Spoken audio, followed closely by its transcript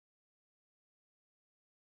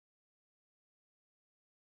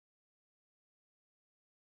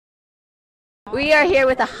We are here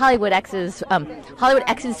with the Hollywood Exes from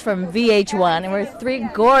VH1, and we're three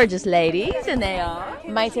gorgeous ladies, and they are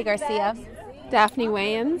Mayte Garcia, Daphne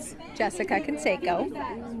Wayans, Jessica Canseco.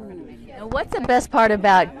 Now, what's the best part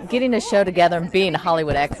about getting a show together and being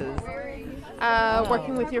Hollywood Exes?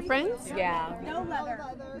 working with your friends. Yeah.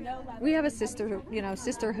 We have a sisterhood,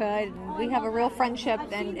 and we have a real friendship,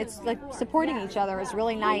 and it's like supporting each other is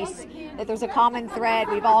really nice. That there's a common thread.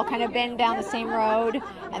 We've all kind of been down the same road,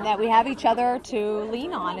 and that we have each other to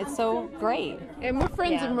lean on. It's so great. And we're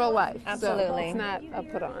friends in real life. Absolutely. So it's not a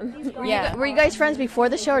put on. Were you guys friends before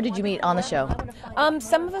the show, or did you meet on the show?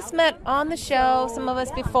 Some of us met on the show, some of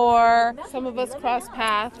us before. Some of us cross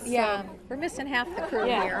paths. Yeah. We're missing half the crew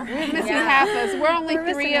Yeah, here. we're missing half us. We're only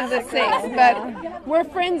three of the six, but we're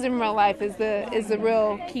friends in real life is the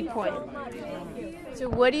real key point. So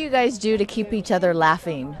what do you guys do to keep each other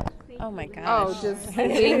laughing? Oh my gosh. Oh, just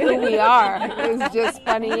being who we are. It's just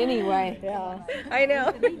funny anyway. Yeah. I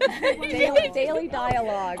know. Daily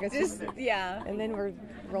dialogue. It's just and then we're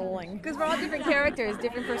rolling. Because we're all different characters,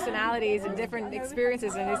 different personalities, and different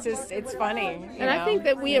experiences, and it's funny. And I think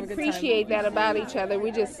that we appreciate that about each other. We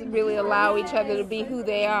just really allow each other to be who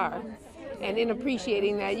they are. And in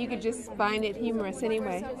appreciating that, you could just find it humorous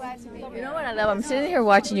anyway. You know what I love? I'm sitting here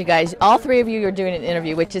watching you guys. All three of you are doing an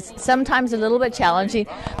interview, which is sometimes a little bit challenging.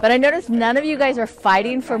 But I noticed none of you guys are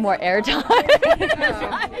fighting for more airtime.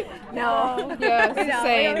 No. Yeah, it's the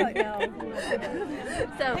same.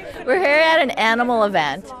 So we're here at an animal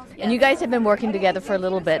event, and you guys have been working together for a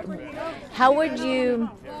little bit. How would you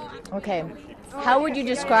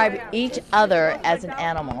describe each other as an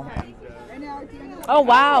animal? Oh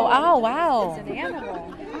wow! Oh wow! It's an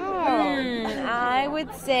animal. I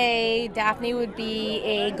would say Daphne would be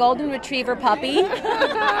a golden retriever puppy,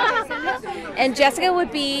 and Jessica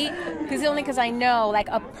would be, because I know, like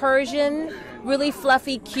a Persian, really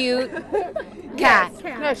fluffy, cute cat.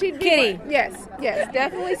 No, she'd be Kitty. Yes,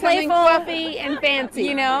 definitely something Playful. fluffy and fancy.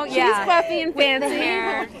 You know, she's yeah. fluffy and With the fancy,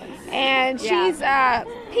 hair. and she's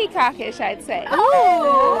peacockish, I'd say.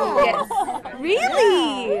 Oh, Yes.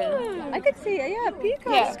 really? I could see, Yeah,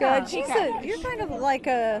 peacock's good. peacock. You're kind of like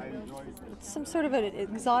some sort of an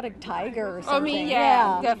exotic tiger or something. Oh, me,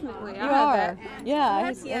 yeah, definitely. You I have are. that. Yeah,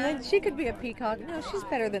 and then she could be a peacock. No, she's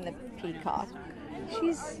better than the peacock.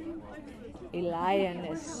 She's a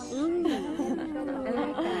lioness.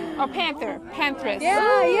 Oh, pantheress.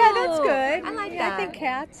 Yeah, that's good. I like Yeah, that. I think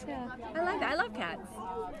cats. Yeah. I like that. I love cats.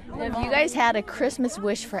 If you guys had a Christmas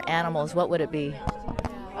wish for animals, what would it be?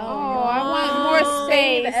 Oh, I want more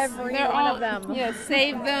space. Save every one of them. Yeah,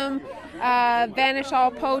 save them. Banish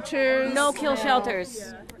all poachers. No kill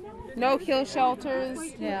shelters. No kill shelters.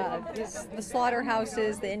 Yeah, the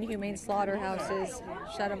slaughterhouses, the inhumane slaughterhouses,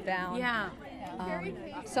 shut them down. Yeah.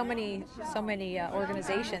 So many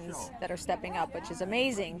organizations that are stepping up, which is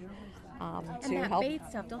amazing. To And that help. bait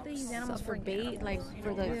stuff, don't they use animals for bait? Like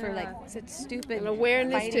for it's stupid. And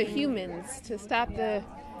awareness to fighting. humans to stop the.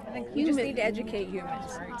 I think we just need to educate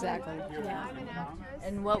humans. Exactly. Yeah.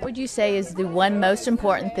 And what would you say is the one most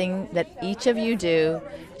important thing that each of you do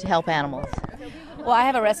to help animals? Well, I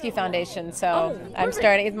have a rescue foundation, so I'm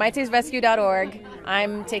starting. It's MaytesRescue.org.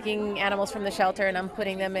 I'm taking animals from the shelter and I'm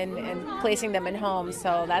putting them in and placing them in homes.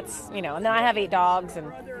 So that's, and then I have 8 dogs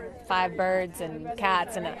and 5 birds and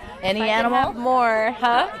cats and Any if I can animal? have more,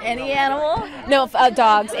 huh? Any animal? No,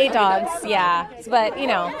 dogs, 8 dogs, yeah. But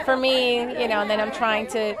for me, and then I'm trying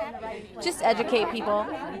to just educate people.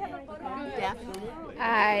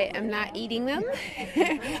 I am not eating them,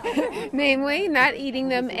 namely not eating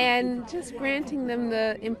them, and just granting them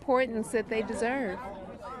the importance that they deserve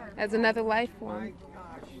as another life form.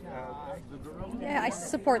 Yeah, I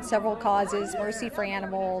support several causes, Mercy for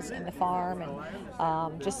Animals and the farm,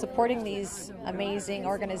 and just supporting these amazing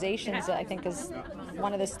organizations I think is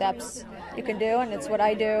one of the steps you can do, and it's what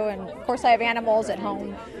I do. And of course I have animals at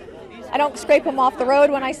home. I don't scrape them off the road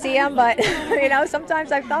when I see them, but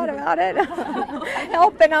sometimes I've thought about it,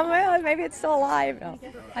 helping them. Well, maybe it's still alive. No,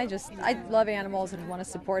 I love animals and want to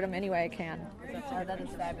support them any way I can. Oh, that is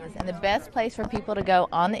fabulous. And the best place for people to go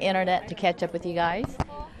on the internet to catch up with you guys?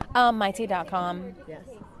 Mayte.com. Yes.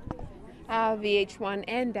 VH1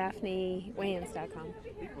 and DaphneWayans.com.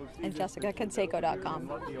 And JessicaCanseco.com.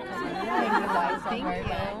 Thank you guys so very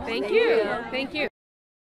much. Thank you. Thank you.